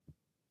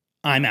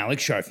I'm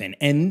Alex Sharfin,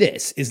 and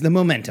this is the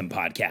Momentum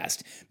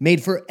Podcast,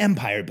 made for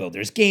empire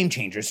builders, game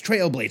changers,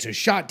 trailblazers,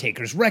 shot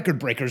takers, record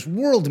breakers,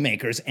 world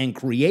makers, and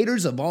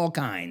creators of all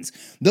kinds.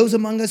 Those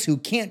among us who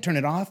can't turn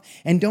it off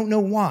and don't know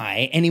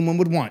why anyone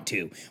would want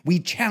to. We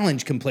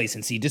challenge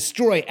complacency,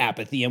 destroy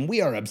apathy, and we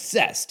are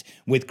obsessed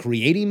with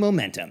creating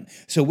momentum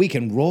so we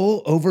can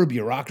roll over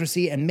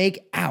bureaucracy and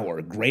make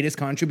our greatest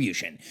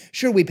contribution.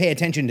 Sure, we pay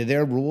attention to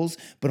their rules,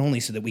 but only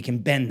so that we can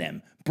bend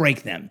them,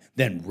 break them,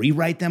 then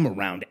rewrite them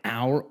around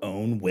our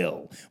own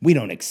will. We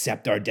don't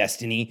accept our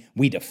destiny,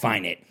 we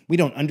define it. We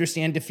don't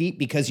understand defeat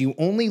because you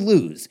only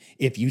lose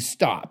if you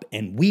stop,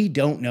 and we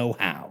don't know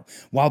how.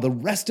 While the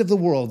rest of the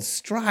world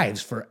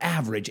strives for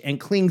average and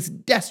clings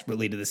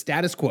desperately to the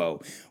status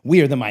quo,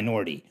 we are the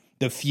minority,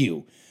 the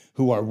few,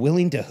 who are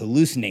willing to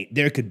hallucinate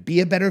there could be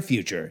a better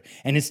future,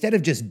 and instead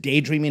of just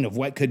daydreaming of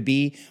what could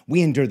be,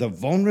 we endure the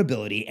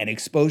vulnerability and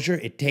exposure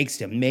it takes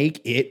to make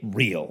it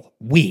real.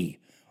 We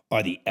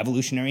are the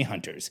evolutionary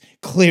hunters,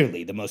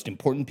 clearly the most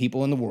important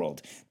people in the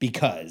world,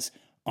 because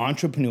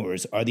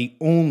entrepreneurs are the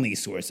only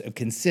source of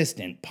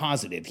consistent,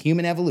 positive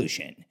human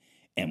evolution,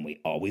 and we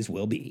always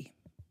will be.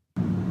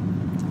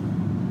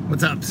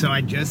 What's up? So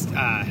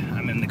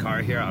I'm in the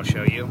car here, I'll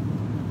show you.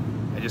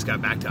 I just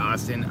got back to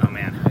Austin. Oh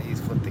man, he's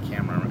flipped the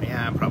camera.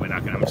 Yeah, I'm probably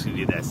not gonna, I'm just gonna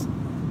do this.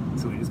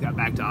 So we just got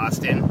back to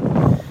Austin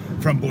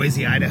from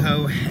Boise,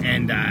 Idaho,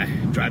 and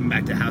driving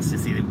back to the house to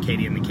see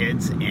Katie and the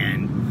kids,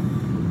 and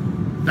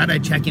thought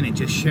I'd check in and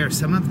just share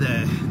some of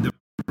the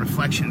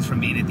reflections from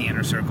being at the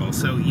Inner Circle.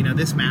 So, you know,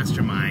 this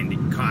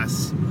mastermind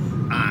costs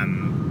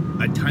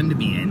a ton to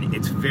be in.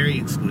 It's very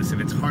exclusive.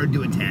 It's hard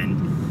to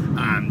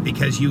attend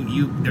because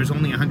there's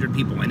only 100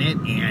 people in it,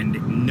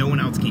 and no one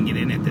else can get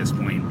in at this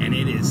point. And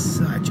it is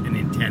such an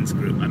intense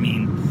group. I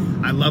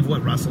mean, I love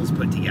what Russell's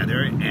put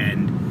together,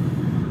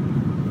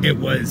 and it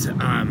was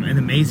an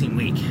amazing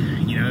week.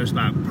 You know, there's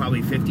about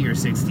probably 50 or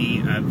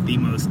 60 of the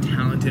most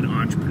talented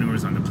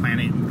entrepreneurs on the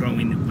planet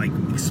growing, like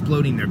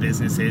exploding their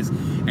businesses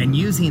and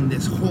using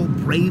this whole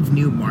brave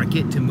new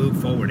market to move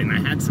forward. And I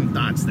had some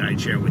thoughts that I'd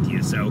share with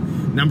you. So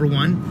number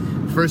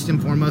one, first and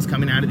foremost,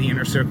 coming out of the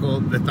Inner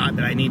Circle, the thought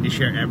that I need to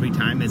share every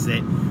time is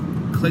that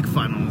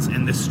ClickFunnels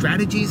and the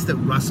strategies that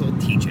Russell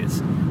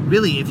teaches.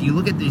 Really, if you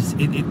look at these,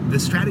 the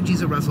strategies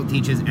that Russell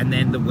teaches and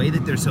then the way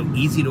that they're so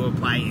easy to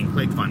apply in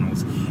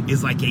ClickFunnels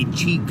is like a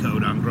cheat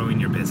code on growing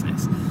your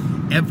business.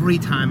 Every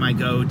time I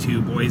go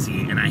to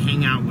Boise and I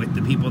hang out with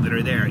the people that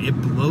are there, it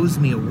blows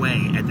me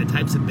away at the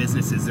types of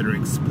businesses that are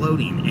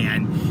exploding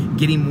and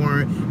getting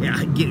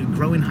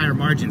growing higher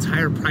margins,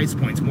 higher price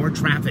points, more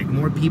traffic,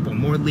 more people,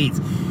 more leads.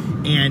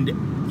 And,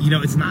 you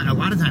know, it's not, a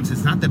lot of times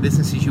it's not the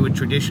businesses you would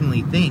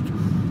traditionally think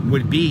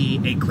would be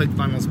a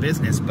ClickFunnels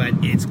business, but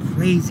it's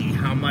crazy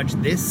how much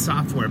this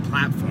software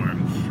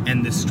platform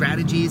and the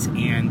strategies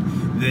and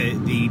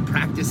the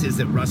practices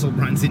that Russell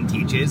runs and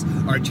teaches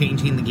are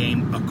changing the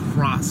game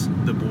across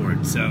the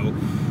board. So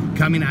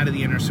coming out of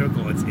the Inner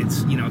Circle,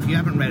 it's you know, if you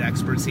haven't read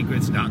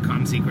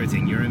expertsecrets.com secrets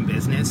and you're in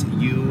business,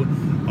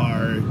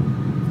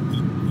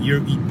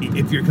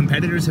 if your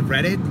competitors have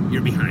read it,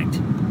 you're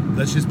behind.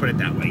 Let's just put it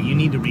that way. You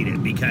need to read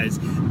it because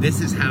this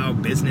is how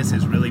business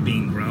is really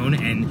being grown,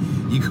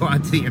 and you go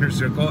out to the Inner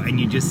Circle and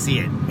you just see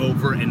it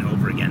over and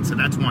over again. So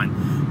that's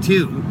one.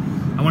 Two,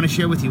 I want to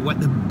share with you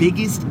what the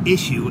biggest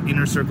issue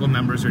Inner Circle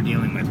members are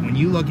dealing with. When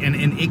you look, and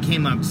it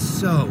came up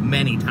so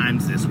many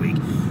times this week,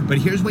 but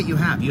here's what you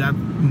have. You have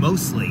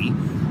mostly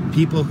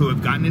people who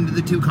have gotten into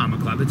the 2 Comma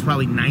Club. It's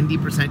probably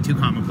 90% 2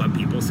 Comma Club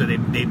people, so they've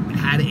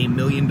had a $1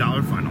 million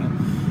funnel.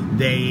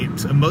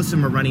 Most of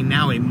them are running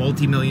now a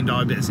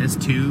multi-million-dollar business,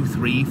 2,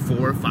 3,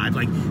 4, 5.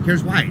 Like,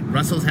 here's why.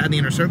 Russell's had the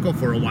Inner Circle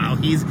for a while.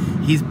 He's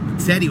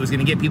said he was going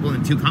to get people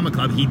in the 2 Comma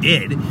Club. He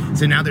did.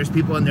 So now there's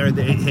people in there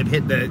that have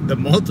hit the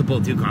multiple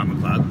 2 Comma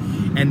Club.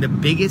 And the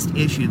biggest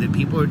issue that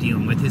people are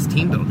dealing with is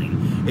team building.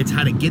 It's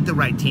how to get the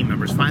right team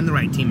members, find the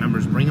right team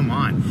members, bring them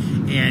on.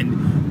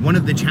 And one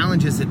of the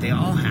challenges that they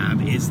all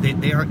have is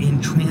that they are in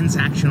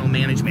transactional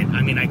management.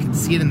 I mean, I could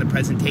see it in the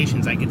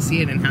presentations. I could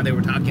see it in how they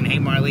were talking. Hey,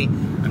 Marley,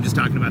 I'm just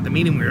talking about the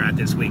meeting we were at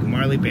this week.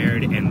 Marley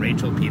Baird and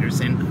Rachel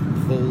Peterson.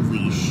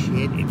 Holy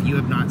shit. If you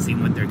have not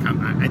seen what they're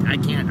coming,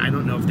 I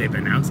don't know if they've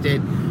announced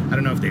it. I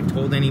don't know if they've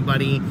told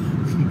anybody,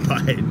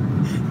 but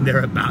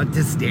they're about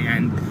to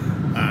stand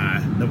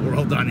the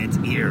world on its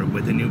ear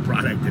with a new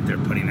product that they're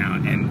putting out,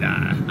 and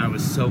I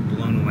was so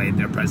blown away at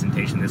their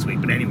presentation this week.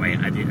 But anyway,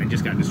 I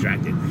just got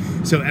distracted.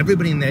 So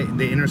everybody in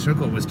the Inner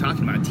Circle was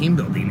talking about team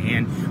building,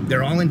 and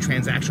they're all in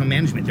transactional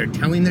management. They're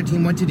telling their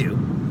team what to do,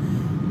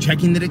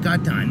 checking that it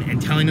got done, and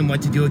telling them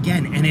what to do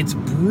again. And it's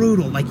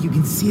brutal. Like, you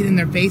can see it in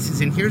their faces.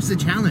 And here's the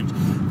challenge.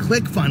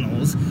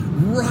 ClickFunnels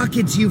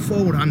rockets you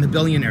forward on the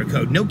billionaire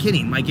code. No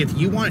kidding. Like, if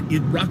you want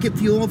rocket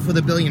fuel for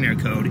the billionaire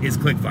code is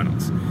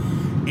ClickFunnels.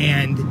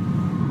 And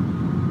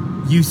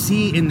you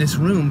see in this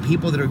room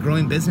people that are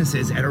growing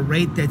businesses at a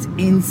rate that's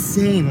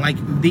insane. Like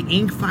the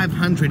Inc.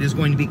 500 is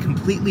going to be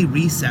completely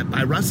reset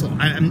by Russell.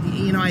 I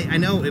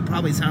know it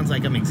probably sounds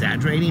like I'm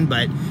exaggerating,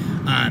 but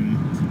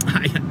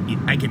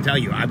I can tell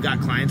you, I've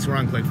got clients who are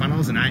on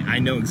ClickFunnels, and I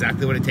know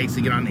exactly what it takes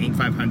to get on the Inc.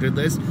 500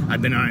 list.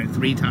 I've been on it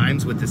 3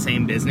 times with the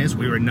same business.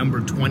 We were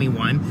number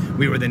 21.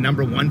 We were the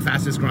 #1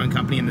 fastest growing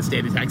company in the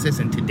state of Texas,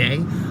 and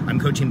today I'm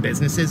coaching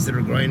businesses that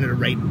are growing at a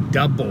rate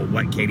double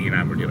what Katie and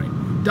I were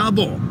doing.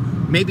 Double,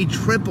 maybe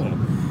triple.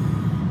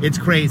 It's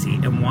crazy.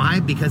 And why?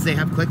 Because they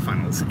have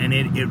ClickFunnels, and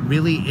it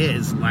really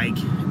is like,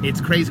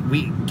 it's crazy.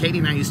 Katie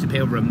and I used to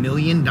pay over $1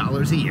 million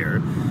a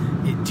year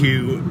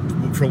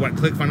for what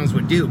ClickFunnels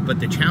would do, but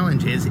the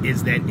challenge is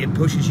that it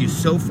pushes you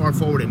so far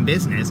forward in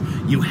business.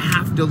 You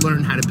have to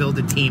learn how to build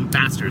a team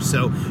faster.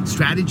 So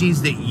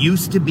strategies that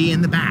used to be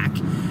in the back,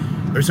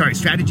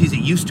 strategies that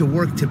used to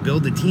work to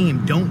build a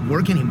team don't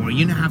work anymore.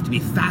 You now have to be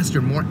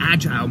faster, more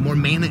agile, more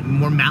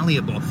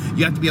malleable.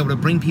 You have to be able to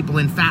bring people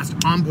in fast,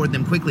 onboard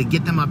them quickly,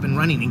 get them up and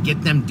running, and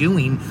get them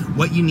doing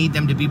what you need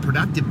them to be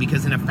productive,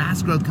 because in a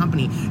fast growth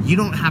company, you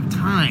don't have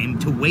time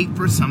to wait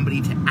for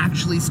somebody to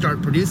actually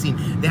start producing.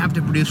 They have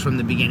to produce from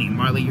the beginning.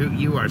 Marley,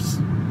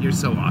 you're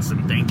so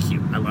awesome. Thank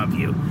you. I love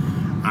you.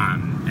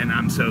 And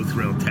I'm so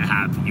thrilled to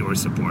have your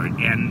support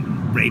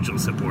and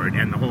Rachel's support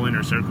and the whole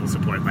Inner Circle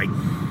support. Like,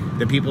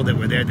 the people that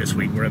were there this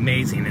week were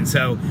amazing. And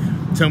so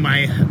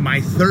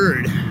my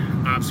third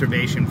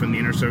observation from the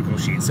Inner Circle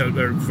sheet,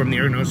 from the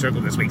Inner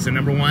Circle this week. So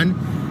number 1,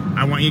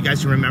 I want you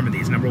guys to remember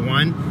these. Number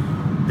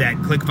 1, that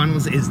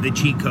ClickFunnels is the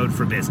cheat code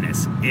for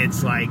business.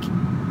 It's like,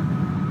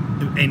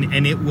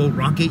 and it will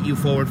rocket you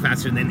forward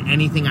faster than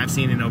anything I've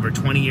seen in over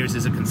 20 years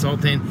as a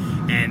consultant.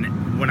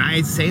 And when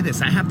I say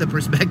this, I have the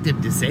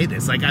perspective to say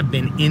this. Like, I've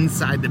been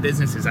inside the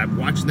businesses. I've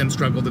watched them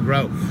struggle to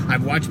grow.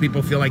 I've watched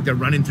people feel like they're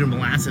running through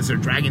molasses or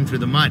dragging through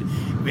the mud.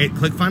 At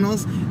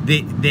ClickFunnels,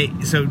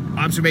 so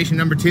observation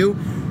number 2,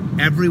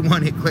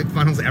 everyone at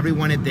ClickFunnels,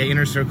 everyone at the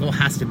Inner Circle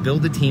has to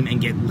build a team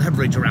and get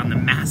leverage around the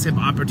massive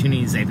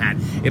opportunities they've had.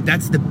 If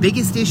that's the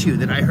biggest issue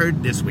that I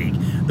heard this week,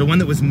 the one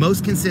that was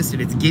most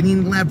consistent, it's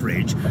getting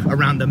leverage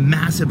around the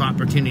massive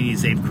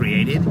opportunities they've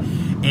created.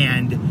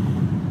 And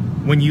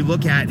when you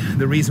look at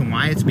the reason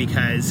why, it's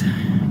because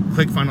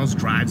ClickFunnels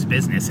drives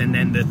business. And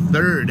then the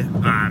third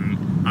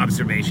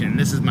observation, and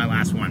this is my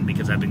last one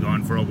because I've been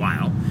going for a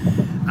while,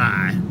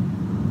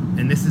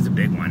 and this is a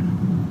big one.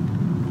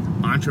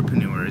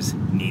 Entrepreneurs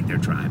need their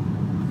tribe.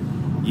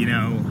 You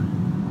know,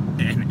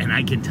 and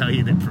I can tell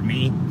you that for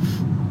me,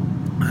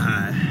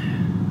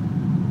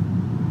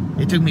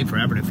 it took me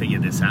forever to figure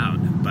this out,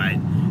 but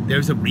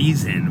there's a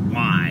reason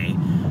why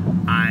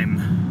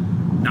I'm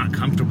not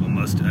comfortable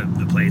most of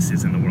the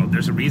places in the world.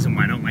 There's a reason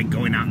why I don't like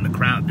going out in the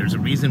crowd. There's a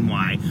reason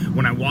why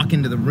when I walk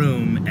into the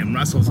room in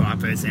Russell's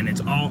office and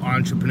it's all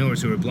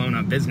entrepreneurs who are blowing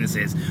up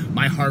businesses,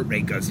 my heart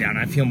rate goes down.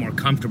 I feel more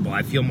comfortable.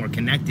 I feel more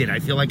connected. I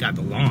feel like I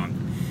belong.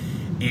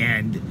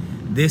 And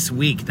this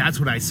week, that's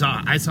what I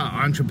saw. I saw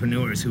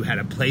entrepreneurs who had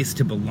a place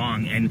to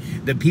belong, and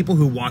the people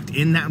who walked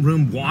in that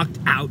room walked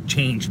out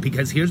changed.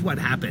 Because here's what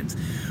happens.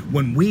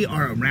 When we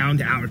are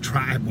around our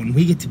tribe, when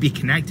we get to be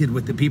connected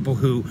with the people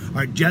who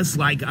are just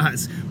like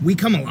us, we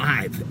come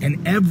alive.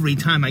 And every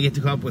time I get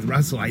to go up with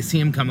Russell, I see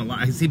him come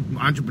alive. I see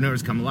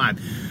entrepreneurs come alive.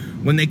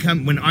 When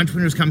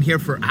entrepreneurs come here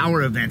for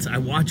our events, I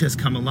watch us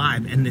come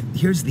alive. And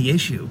here's the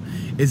issue,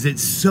 is that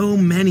so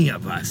many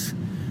of us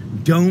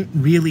don't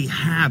really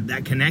have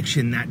that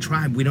connection, that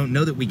tribe. We don't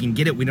know that we can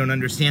get it. We don't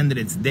understand that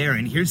it's there.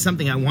 And here's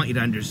something I want you to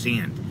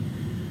understand.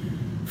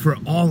 For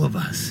all of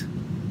us,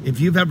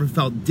 if you've ever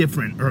felt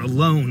different or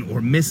alone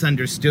or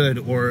misunderstood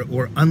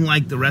or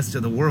unlike the rest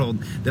of the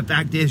world, the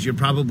fact is you're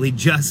probably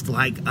just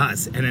like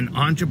us. And an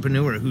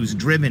entrepreneur who's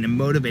driven and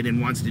motivated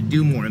and wants to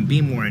do more and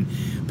be more and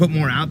put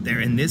more out there.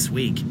 And this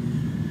week,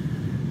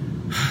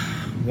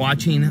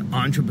 watching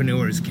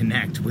entrepreneurs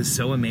connect was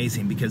so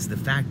amazing, because the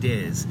fact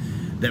is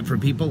that for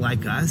people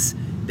like us,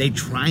 they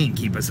try and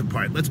keep us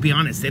apart. Let's be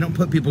honest, they don't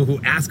put people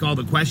who ask all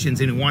the questions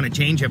and who want to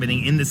change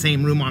everything in the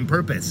same room on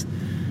purpose.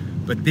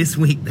 But this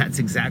week, that's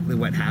exactly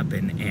what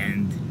happened,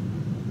 and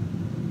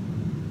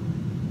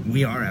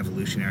we are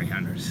evolutionary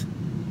hunters.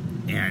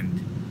 And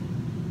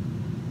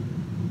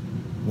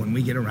when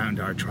we get around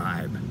our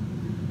tribe,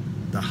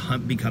 the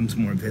hunt becomes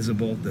more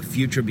visible, the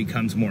future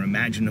becomes more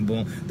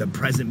imaginable, the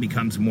present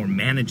becomes more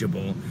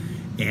manageable,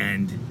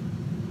 and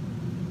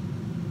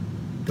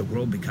the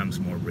world becomes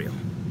more real.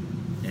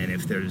 And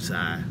if there's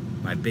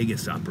my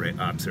biggest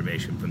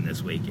observation from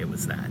this week, it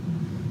was that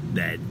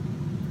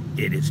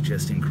it is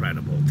just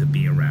incredible to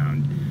be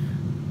around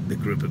the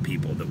group of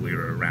people that we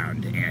were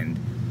around, and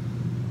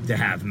to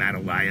have Matt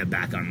Elia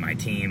back on my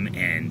team,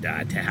 and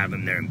to have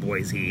him there in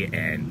Boise,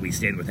 and we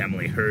stayed with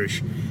Emily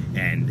Hirsch,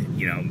 and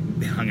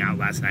hung out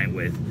last night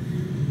with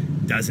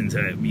dozens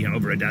of,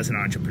 over a dozen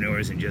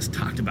entrepreneurs, and just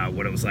talked about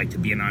what it was like to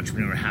be an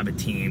entrepreneur, have a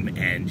team,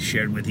 and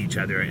shared with each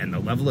other. And the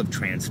level of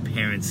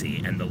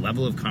transparency and the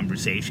level of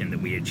conversation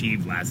that we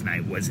achieved last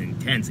night was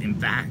intense. In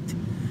fact,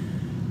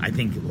 I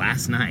think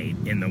last night,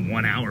 in the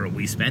 1 hour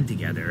we spent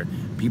together,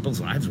 people's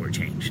lives were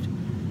changed.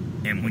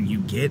 And when you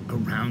get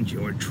around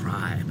your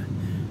tribe,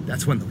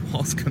 that's when the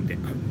walls come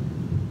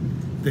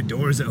down, the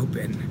doors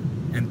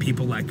open, and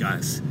people like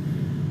us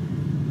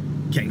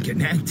can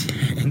connect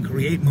and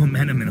create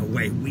momentum in a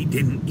way we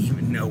didn't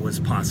even know was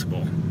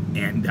possible.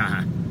 And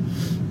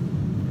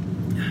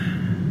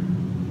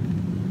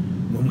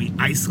when we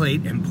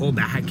isolate and pull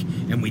back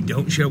and we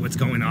don't show what's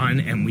going on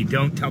and we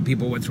don't tell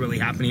people what's really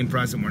happening for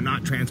us and we're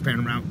not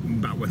transparent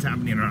about what's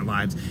happening in our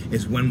lives,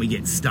 is when we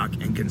get stuck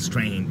and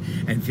constrained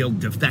and feel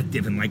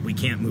defective and like we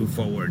can't move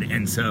forward.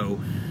 And so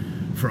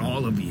for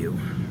all of you,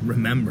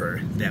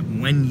 remember that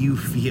when you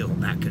feel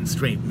that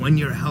constraint, when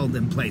you're held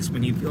in place,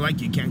 when you feel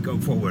like you can't go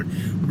forward,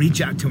 reach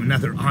out to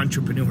another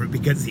entrepreneur,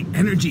 because the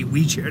energy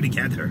we share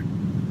together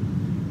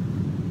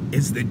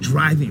is the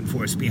driving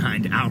force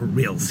behind our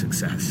real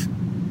success.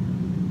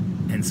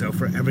 And so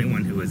for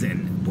everyone who was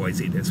in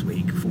Boise this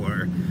week,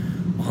 for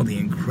all the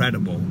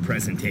incredible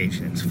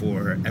presentations,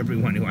 for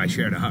everyone who I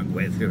shared a hug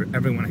with, for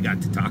everyone I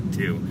got to talk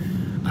to,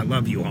 I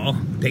love you all.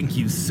 Thank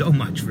you so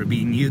much for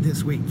being you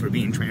this week, for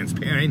being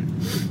transparent.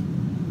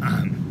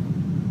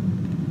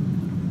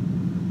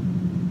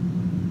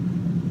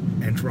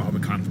 And for all the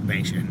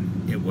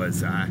confirmation. It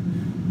was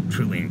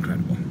truly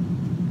incredible.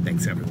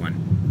 Thanks, everyone.